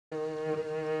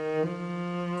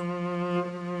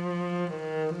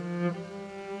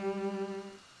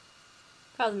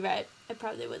probably right. I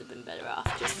probably would have been better off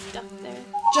just stuck there.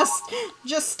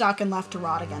 Just stuck and left to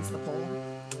rot against the pole.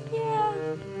 Yeah.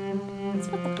 That's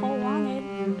what the pole wanted.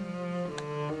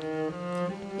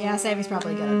 Yeah, saving's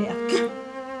probably a good idea.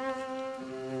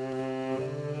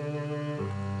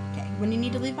 Okay, when do you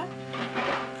need to leave by?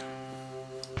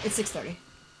 It's 6:30.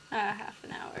 Half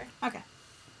an hour. Okay.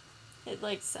 It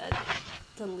like said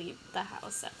to leave the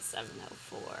house at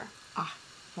 7:04. Ah,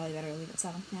 probably better leave at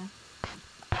 7, yeah.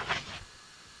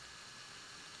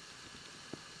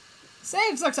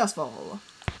 Save successful!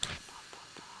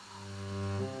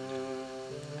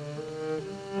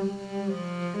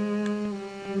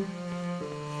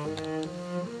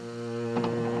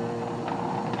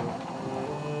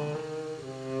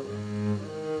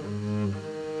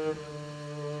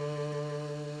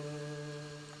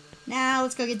 Now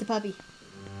let's go get the puppy.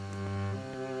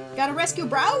 Gotta rescue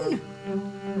Brown!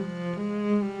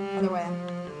 Other way.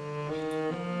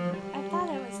 I thought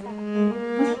it was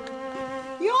that.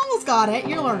 You almost got it.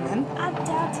 You're learning. I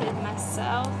doubted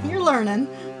myself. You're learning.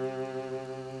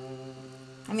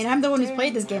 I mean, I'm the one who's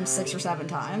played this game 6 or 7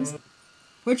 times.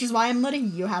 Which is why I'm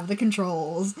letting you have the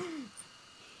controls.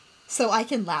 So I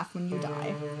can laugh when you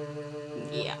die.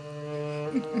 Yeah.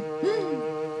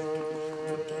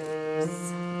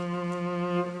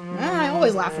 I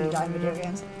always laugh when you die in video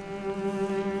games.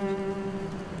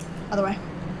 Other way.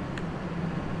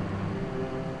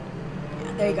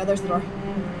 Yeah, there you go. There's the door.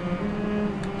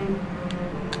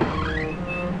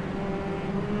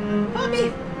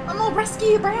 Puppy! I'm gonna rescue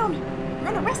you, Brown! I'm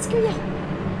gonna rescue you!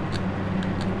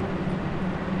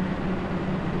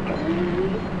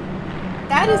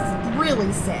 That is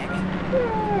really sick.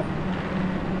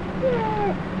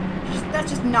 That's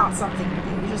just not something to do.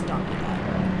 You just don't do that.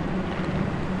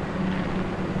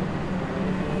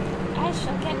 I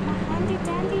shall get my handy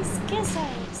dandy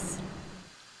skizzers.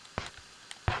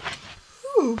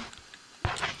 Ooh.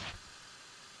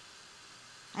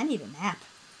 I need a nap.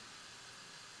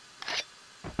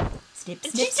 Snip,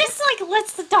 snip, She snip. just like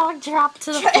lets the dog drop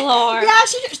to the floor. Yeah,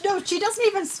 she doesn't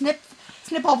even snip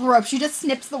all the rope. She just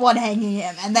snips the one hanging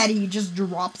him, and then he just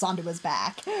drops onto his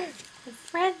back.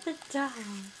 Fred the dog.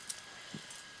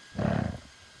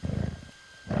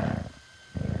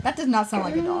 That did not sound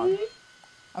like a dog.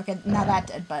 Okay, now that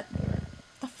did, but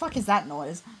the fuck is that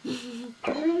noise?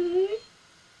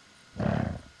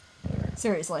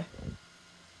 Seriously.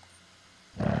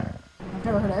 I've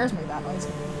never heard Airs make that noise.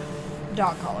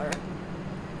 Dog collar.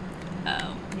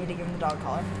 Oh. Need to give him the dog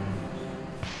collar.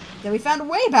 That we found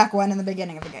way back when in the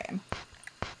beginning of the game.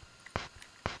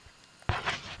 I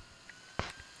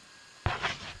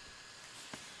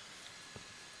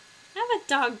have a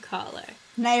dog collar.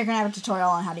 Now you're gonna have a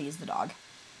tutorial on how to use the dog.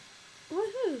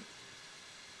 Woohoo.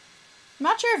 I'm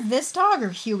not sure if this dog or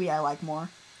Huey I like more.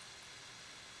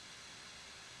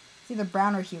 It's either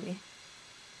Brown or Huey.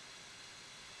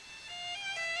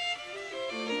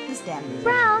 This damn music.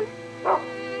 Brown.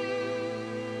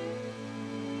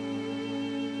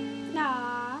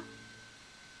 Nah.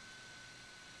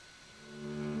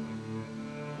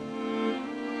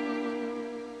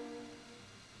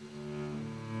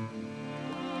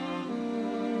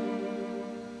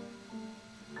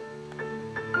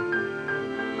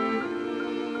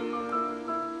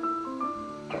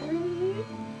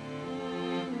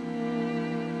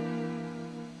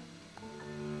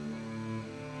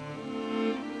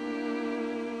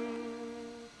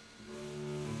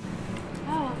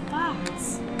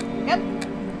 Yep.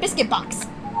 Biscuit box.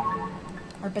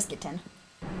 Or biscuit tin.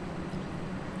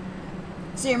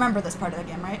 So you remember this part of the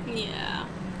game, right? Yeah.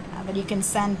 But you can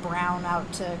send Brown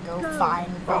out to go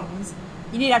find things.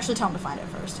 You need to actually tell him to find it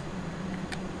first.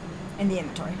 In the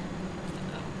inventory.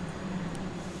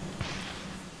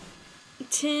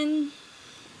 Tin.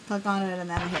 Click on it and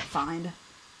then hit find.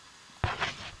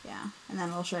 Yeah. And then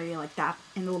it'll show you like that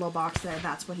in the little box there.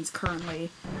 That's what he's currently...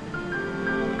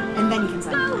 And then you can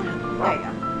send him to find it. There you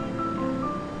go.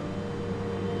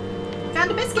 Found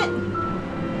a biscuit!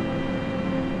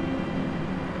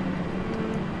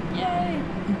 Yay.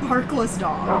 Barkless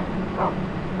dog.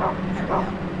 There we go.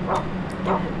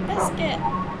 Biscuit.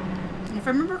 And if I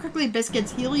remember correctly,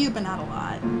 biscuits heal you, but not a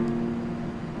lot.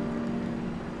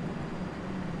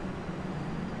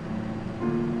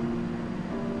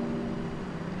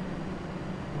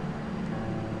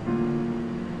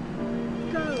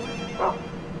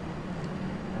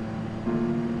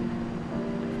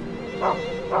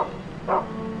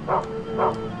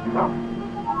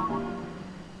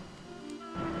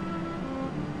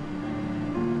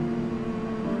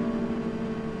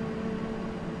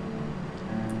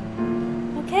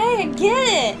 Okay, I get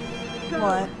it.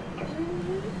 What?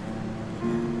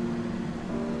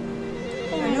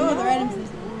 The are no other items to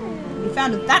be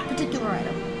found with that particular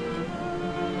item.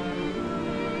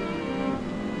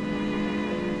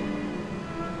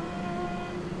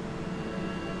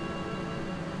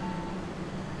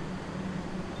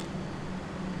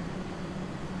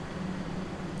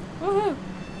 Woohoo!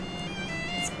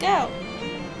 Let's go.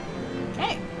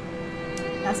 Okay.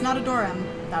 That's not a door, Em.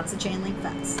 That's a chain link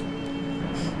fence.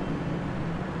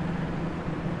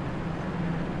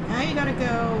 Now you gotta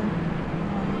go...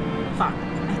 fuck.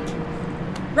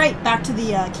 Right, back to the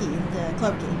key, the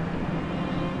cloak key.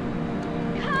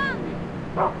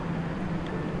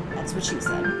 That's what she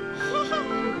said.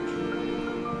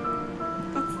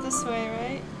 That's this way,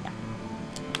 right? Yeah.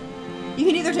 You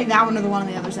can either take that one or the one on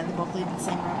the other side. They both lead to the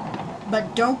same room.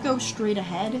 But don't go straight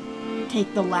ahead.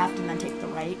 Take the left and then take the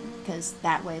right, because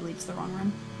that way leads to the wrong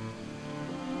room.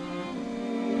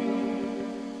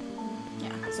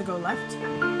 Yeah, so go left,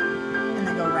 and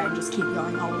then go right, and just keep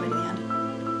going all the way to the end.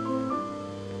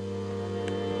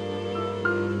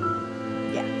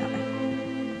 Yeah, that way.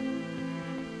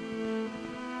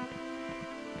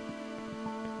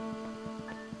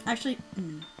 Actually,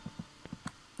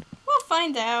 We'll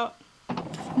find out.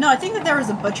 no, I think that there was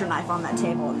a butcher knife on that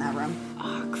table in that room.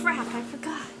 Oh crap, I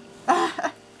forgot.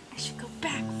 I should go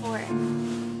back for it.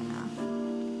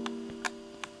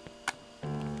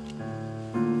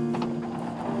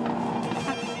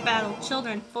 Have to battle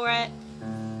children for it.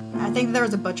 I think there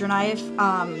was a butcher knife,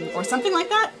 or something like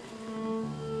that.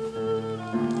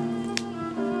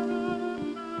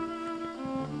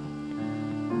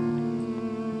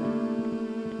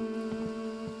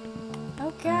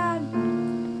 Oh god.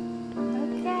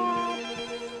 Oh god.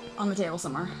 On the table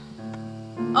somewhere.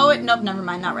 Oh wait, nope, never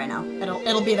mind, not right now.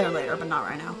 It'll be there later, but not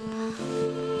right now.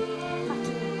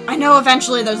 I know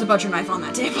eventually there's a butcher knife on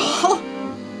that table.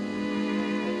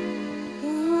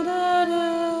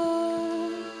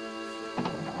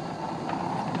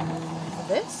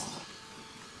 This?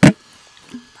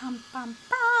 Pum pum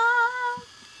pum.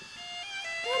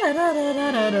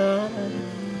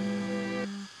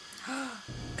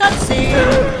 Cutscene!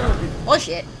 Oh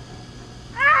shit.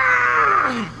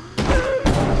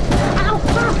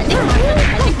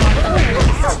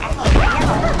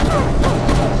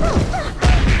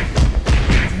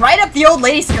 Right up the old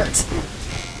lady skirt.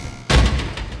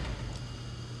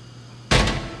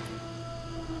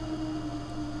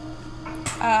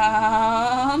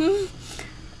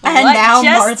 And what now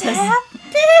just Martha's...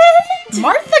 happened?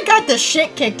 Martha got the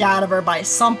shit kicked out of her by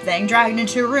something, dragged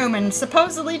into a room, and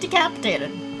supposedly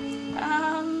decapitated.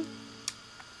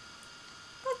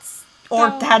 Let's Or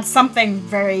go. had something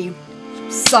very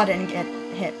sudden get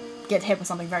hit with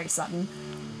something very sudden.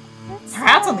 Let's Her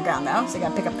hat's on the ground though, so you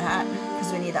gotta pick up the hat,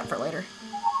 because we need that for later.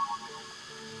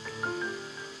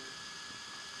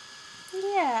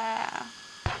 Yeah.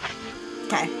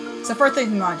 Okay, so first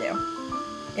thing you want to do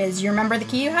is you remember the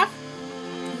key you have?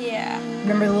 Yeah.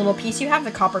 Remember the little piece you have,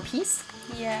 the copper piece?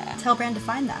 Yeah. Tell Bran to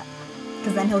find that,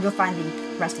 because then he'll go find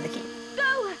the rest of the key.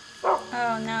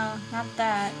 Oh no, not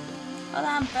that. Hold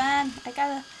on, Ben. I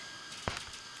gotta.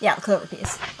 Yeah, the clover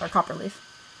piece, or copper leaf.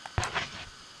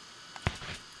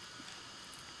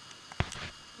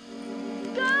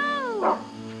 Go!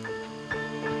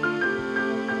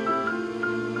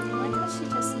 I like how she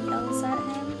just yells at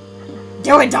him.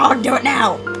 Do it, dog! Do it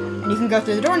now! And you can go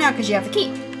through the door now because you have the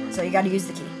key. So you gotta use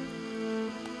the key.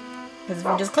 Because if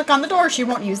you just click on the door, she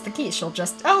won't use the key. She'll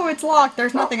just, oh, it's locked.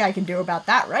 There's nothing I can do about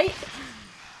that, right?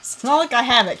 It's not like I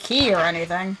have a key or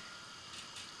anything.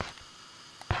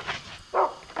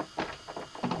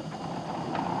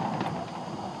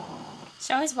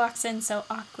 She always walks in so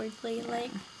awkwardly,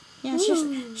 like. Yeah,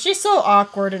 she's so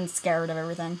awkward and scared of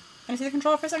everything. Can I see the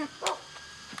controller for a second?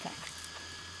 Okay.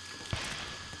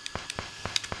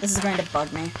 This is going to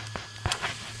bug me.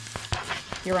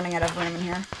 You're running out of room in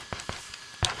here.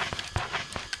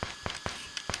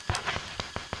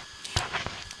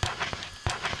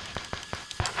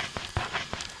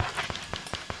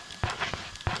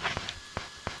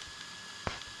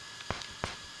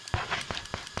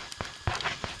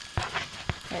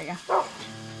 There you go.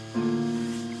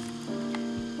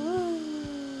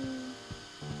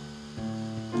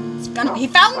 He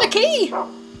found the key!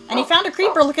 And he found a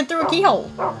creeper looking through a keyhole.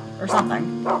 Or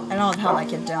something. I don't know how that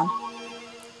kid's doing.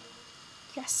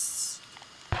 Yes.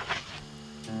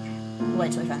 We'll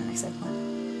wait till we find the next save point.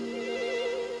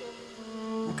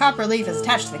 The copper leaf is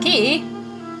attached to the key.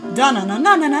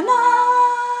 Da-na-na-na-na-na-na!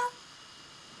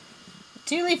 The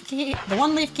two-leaf key... The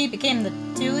one-leaf key became the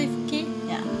two-leaf key?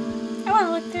 Yeah. I want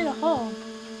to look through the hole.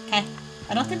 Okay.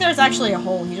 I don't think there's actually a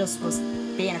hole. He just was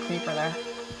being a creeper there.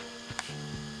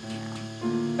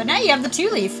 But now you have the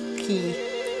two-leaf key.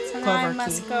 So clover I key.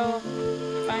 must go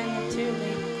find the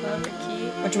 2-leaf clover key.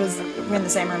 Which was in the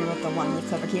same room with the 1-leaf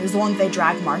clover key. It was the one they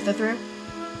dragged Martha through.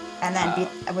 And then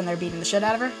when they're beating the shit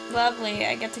out of her. Lovely.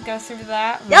 I get to go through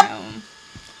that Yep. room.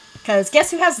 Because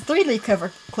guess who has the 3-leaf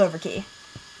clover key?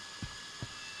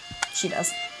 She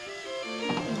does.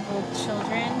 Old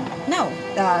children. No,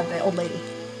 the old lady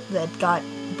that got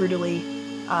brutally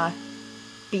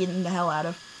beaten the hell out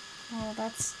of. Oh,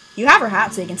 that's... You have her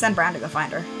hat, so you can send Brown to go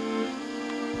find her.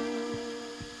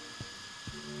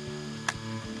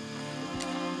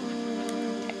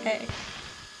 Okay.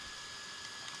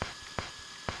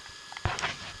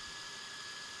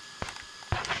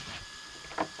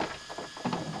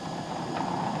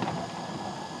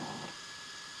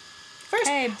 First,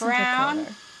 Hey, passenger Brown.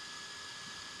 clover.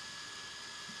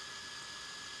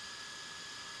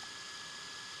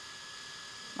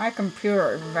 My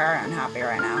computer is very unhappy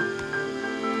right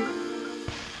now.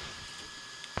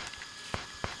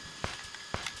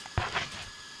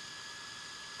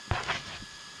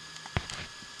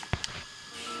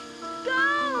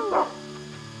 Go!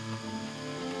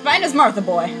 Find us Martha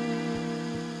boy.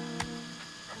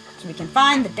 So we can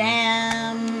find the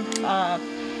damn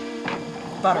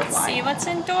butterfly. Let's see what's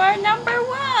in door number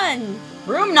 1.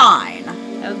 Room 9.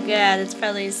 Oh god, it's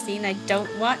probably a scene I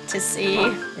don't want to see.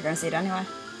 You're gonna see it anyway.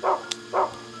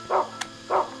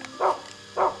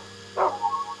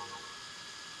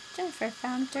 Jennifer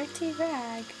found dirty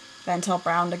rag. Then tell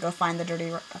Brown to go find the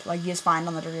dirty, like use find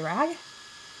on the dirty rag,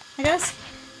 I guess.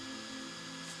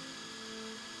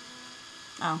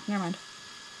 Oh, never mind.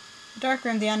 Dark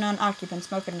room, the unknown occupant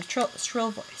spoke in a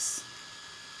shrill voice.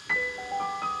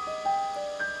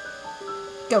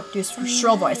 Go, do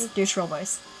shrill voice. Do shrill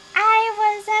voice. I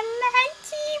was a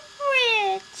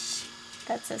mighty witch.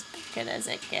 That's as good as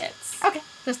it gets. Okay,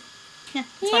 just, yeah,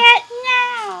 it's fine. Yet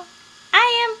now, I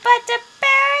am but a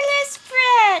powerless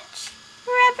wretch.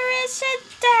 Rubbish and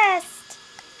dust.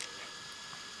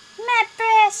 My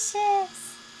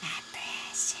precious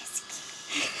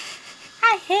key.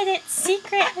 I hid it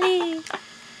secretly.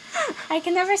 I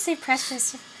can never say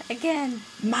precious again.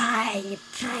 My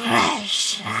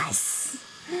precious.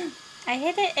 I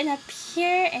hid it in a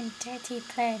pure and dirty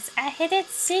place. I hid it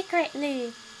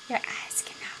secretly. Your eyes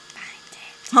cannot find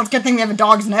it. Well, it's a good thing they have a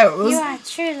dog's nose. You are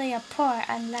truly a poor,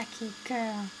 unlucky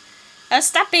girl. Oh,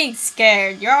 stop being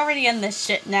scared. You're already in this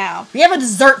shit now. We have a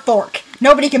dessert fork.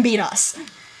 Nobody can beat us.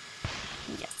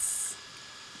 Yes.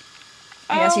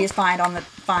 Yes, Oh, he is find on the look.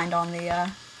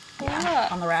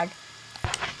 on the rag.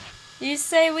 You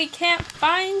say we can't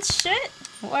find shit?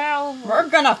 Well, We're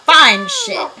gonna find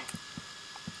shit.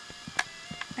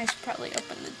 I should probably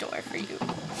open the door for you.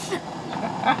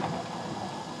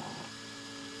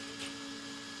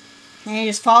 And you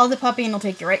just follow the puppy and it'll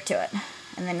take you right to it.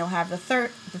 And then you'll have the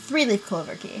 3-leaf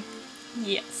clover key,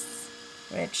 Yes.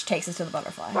 which takes us to the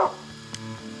butterfly.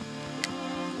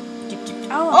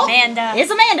 Oh, Amanda. It's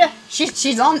Amanda.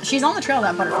 She's on the trail of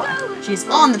that butterfly. She's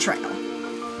on the trail.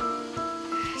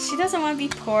 She doesn't want to be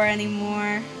poor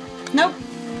anymore. Nope.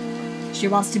 She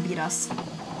wants to beat us.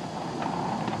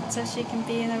 So she can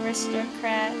be an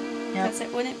aristocrat. Yep. Because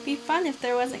it wouldn't be fun if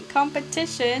there wasn't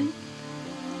competition.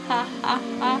 Ha ha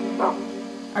ha.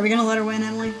 Are we gonna let her win,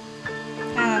 Emily?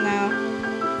 I don't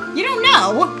know. You don't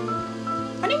know?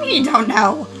 What do you mean you don't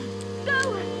know?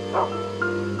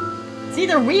 It's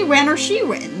either we win or she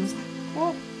wins.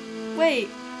 Well, wait.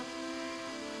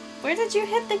 Where did you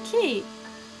hit the key?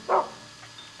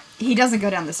 He doesn't go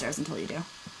down the stairs until you do.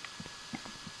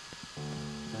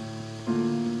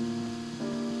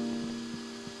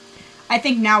 I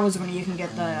think now is when you can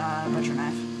get the butcher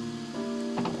knife.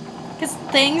 Because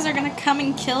things are gonna come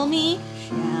and kill me?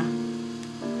 Yeah.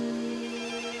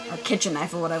 Or kitchen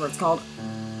knife or whatever it's called.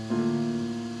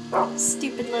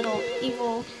 Stupid little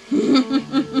evil.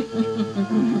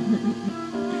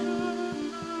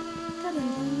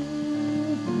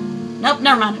 Nope,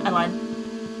 never mind. I lied.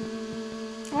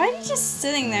 Why are you just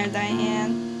sitting there,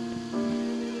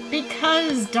 Diane?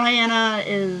 Because Diana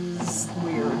is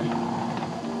weird.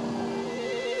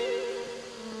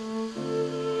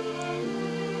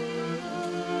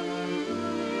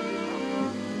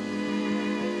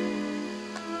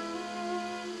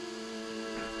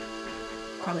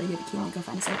 Probably get the key and go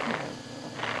find a second.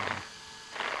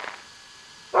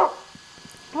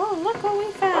 Oh, look what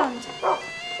we found.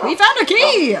 We found a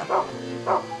key!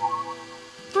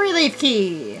 3-leaf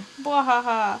key!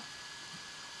 Bwahaha.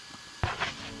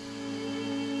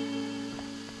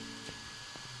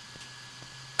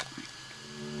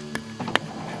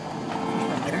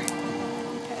 Later.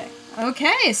 Okay.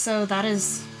 Okay, so that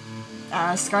is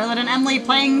Scarlet and Emily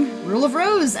playing Rule of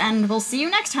Rose, and we'll see you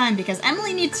next time because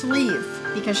Emily needs to leave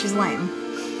because she's lame.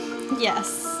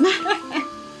 Yes.